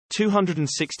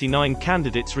269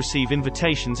 candidates receive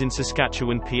invitations in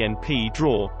Saskatchewan PNP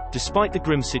draw. Despite the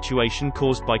grim situation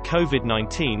caused by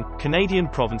COVID-19, Canadian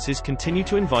provinces continue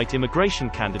to invite immigration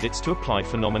candidates to apply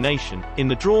for nomination. In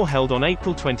the draw held on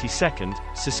April 22,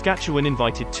 Saskatchewan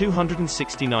invited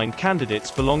 269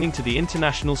 candidates belonging to the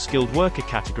International Skilled Worker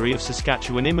category of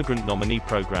Saskatchewan Immigrant Nominee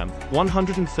Program.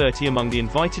 130 among the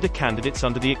invited are candidates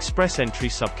under the Express Entry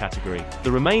subcategory.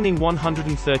 The remaining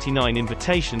 139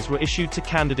 invitations were issued to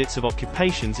candidates of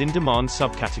Occupations in Demand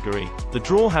subcategory. The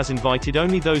draw has invited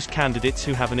only those candidates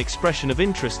who have an expression of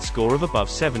interest score of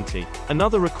above 70.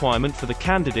 Another requirement for the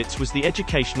candidates was the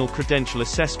Educational Credential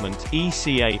Assessment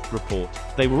 (ECA) report.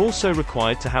 They were also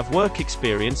required to have work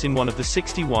experience in one of the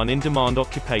 61 in-demand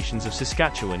occupations of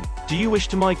Saskatchewan. Do you wish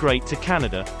to migrate to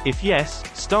Canada? If yes,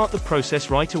 start the process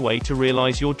right away to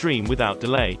realize your dream without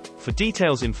delay. For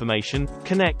details information,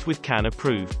 connect with Can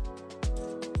Approve.